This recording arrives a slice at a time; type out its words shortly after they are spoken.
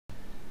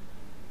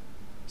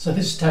So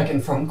this is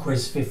taken from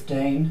quiz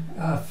 15.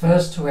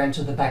 First, to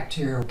enter the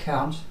bacterial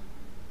count.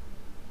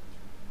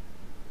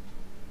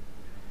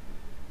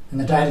 And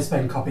the data's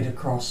been copied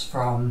across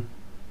from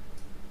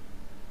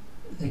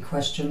the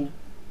question.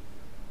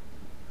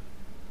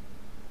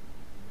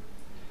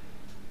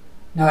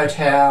 Note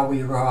how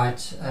we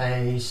write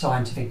a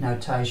scientific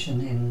notation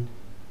in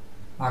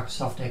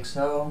Microsoft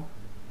Excel.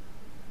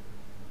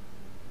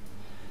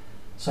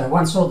 So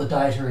once all the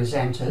data is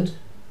entered,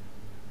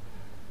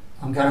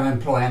 I'm going to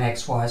employ an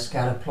XY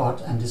scatter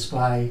plot and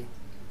display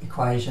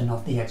equation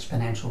of the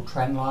exponential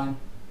trend line.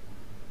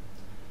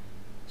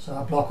 So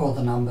I block all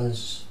the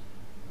numbers,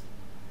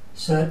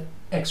 insert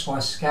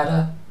XY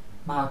scatter,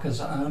 markers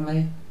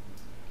only,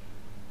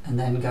 and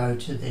then go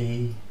to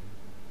the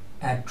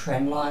add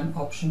trend line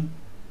option.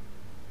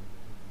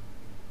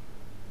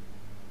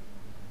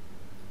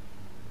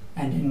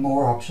 And in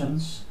more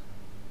options,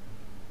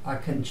 I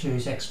can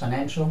choose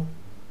exponential.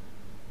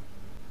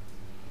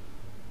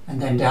 And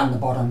then down the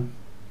bottom,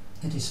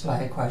 a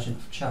display equation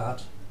of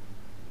chart.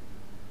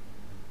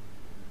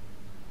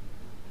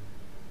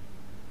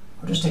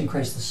 I'll just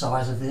increase the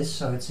size of this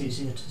so it's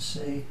easier to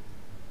see.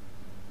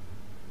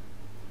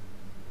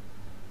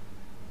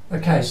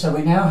 Okay, so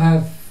we now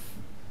have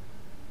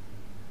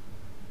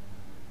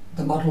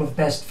the model of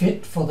best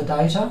fit for the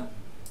data,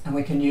 and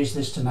we can use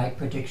this to make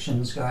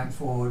predictions going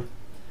forward.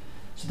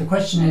 So the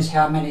question is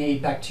how many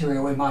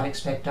bacteria we might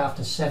expect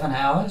after 7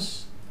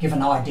 hours,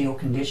 given ideal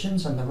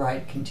conditions, and the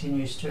rate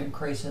continues to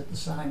increase at the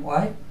same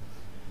way.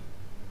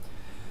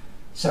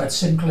 So it's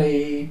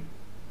simply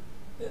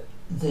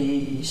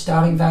the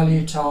starting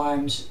value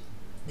times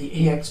the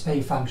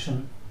EXP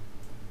function,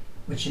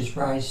 which is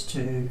raised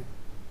to,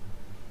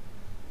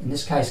 in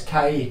this case,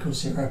 k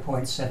equals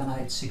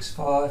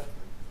 0.7865,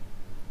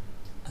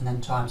 and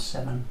then times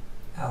 7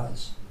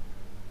 hours.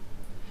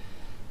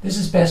 This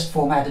is best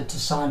formatted to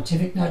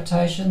scientific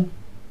notation.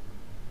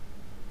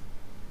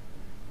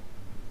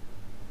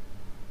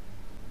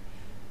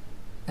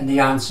 And the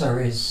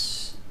answer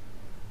is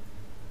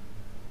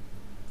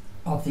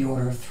of the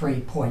order of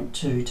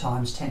 3.2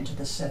 times 10 to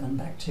the 7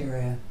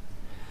 bacteria.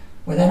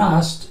 We're then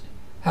asked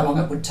how long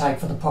it would take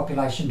for the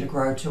population to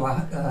grow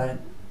to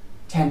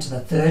 10 to the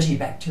 30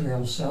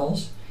 bacterial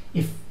cells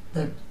if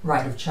the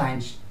rate of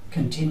change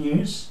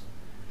continues.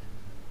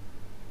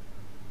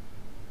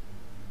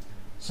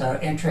 So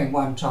entering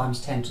 1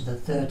 times 10 to the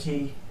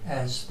 30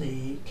 as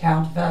the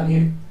count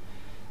value,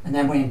 and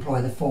then we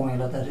employ the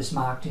formula that is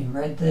marked in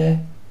red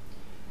there.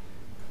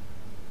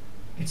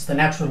 It's the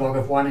natural log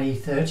of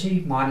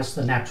 1e30 minus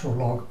the natural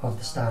log of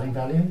the starting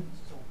value.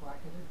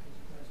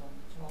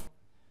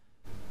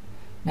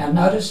 Now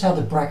notice how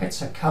the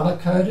brackets are color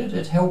coded.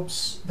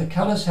 The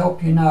colors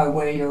help you know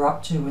where you're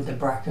up to with the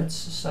brackets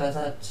so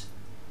that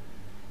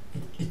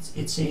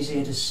it's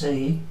easier to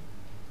see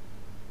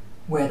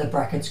where the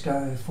brackets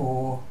go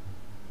for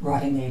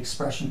writing the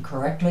expression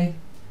correctly.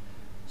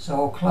 So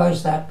I'll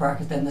close that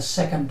bracket, then the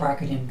second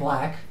bracket in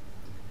black,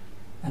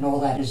 and all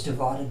that is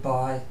divided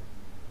by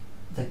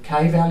the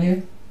k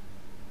value,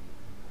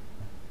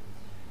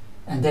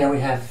 and there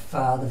we have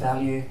the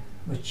value,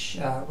 which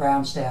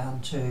rounds down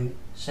to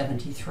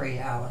 73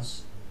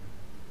 hours.